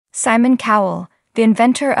Simon Cowell, the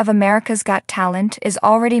inventor of America's Got Talent, is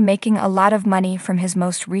already making a lot of money from his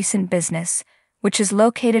most recent business, which is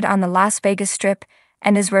located on the Las Vegas Strip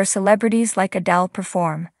and is where celebrities like Adele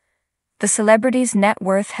perform. The celebrity's net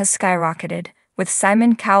worth has skyrocketed, with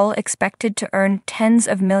Simon Cowell expected to earn tens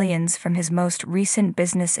of millions from his most recent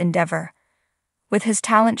business endeavor. With his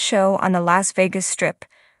talent show on the Las Vegas Strip,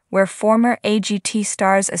 where former AGT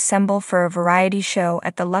stars assemble for a variety show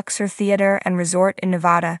at the Luxor Theater and Resort in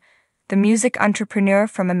Nevada, the music entrepreneur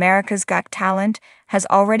from America's Got Talent has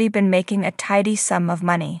already been making a tidy sum of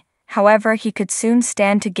money. However, he could soon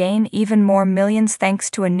stand to gain even more millions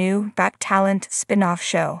thanks to a new Got Talent spin-off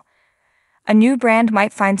show. A new brand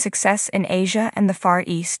might find success in Asia and the Far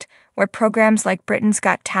East, where programs like Britain's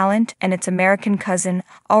Got Talent and its American cousin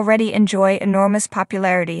already enjoy enormous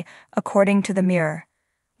popularity, according to The Mirror.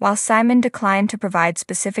 While Simon declined to provide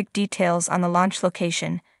specific details on the launch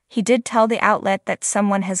location, he did tell the outlet that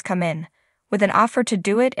someone has come in with an offer to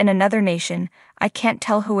do it in another nation. I can't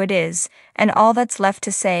tell who it is, and all that's left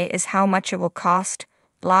to say is how much it will cost,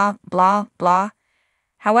 blah, blah, blah.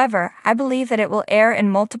 However, I believe that it will air in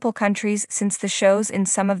multiple countries since the shows in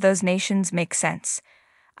some of those nations make sense.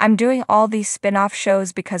 I'm doing all these spin-off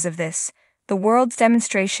shows because of this. The world's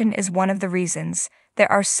demonstration is one of the reasons.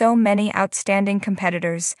 There are so many outstanding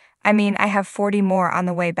competitors. I mean, I have 40 more on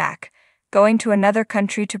the way back. Going to another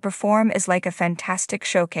country to perform is like a fantastic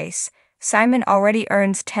showcase. Simon already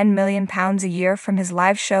earns £10 million a year from his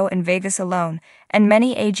live show in Vegas alone, and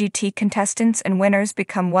many AGT contestants and winners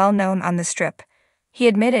become well known on the Strip. He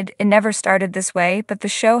admitted it never started this way, but the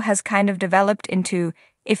show has kind of developed into,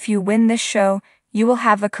 if you win this show, you will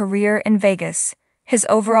have a career in Vegas. His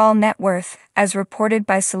overall net worth, as reported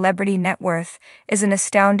by Celebrity Net Worth, is an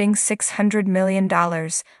astounding $600 million,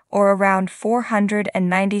 or around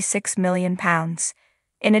 £496 million.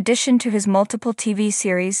 In addition to his multiple TV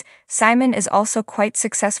series, Simon is also quite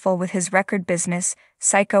successful with his record business,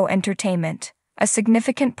 Psycho Entertainment. A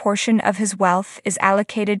significant portion of his wealth is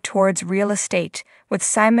allocated towards real estate, with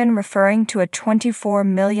Simon referring to a $24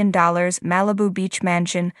 million Malibu beach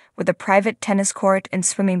mansion with a private tennis court and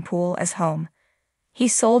swimming pool as home. He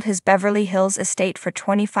sold his Beverly Hills estate for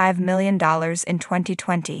 $25 million in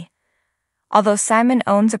 2020. Although Simon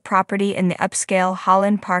owns a property in the upscale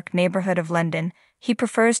Holland Park neighborhood of London, he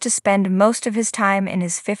prefers to spend most of his time in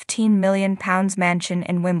his £15 million mansion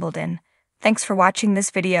in Wimbledon. Thanks for watching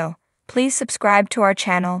this video. Please subscribe to our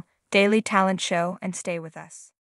channel, Daily Talent Show, and stay with us.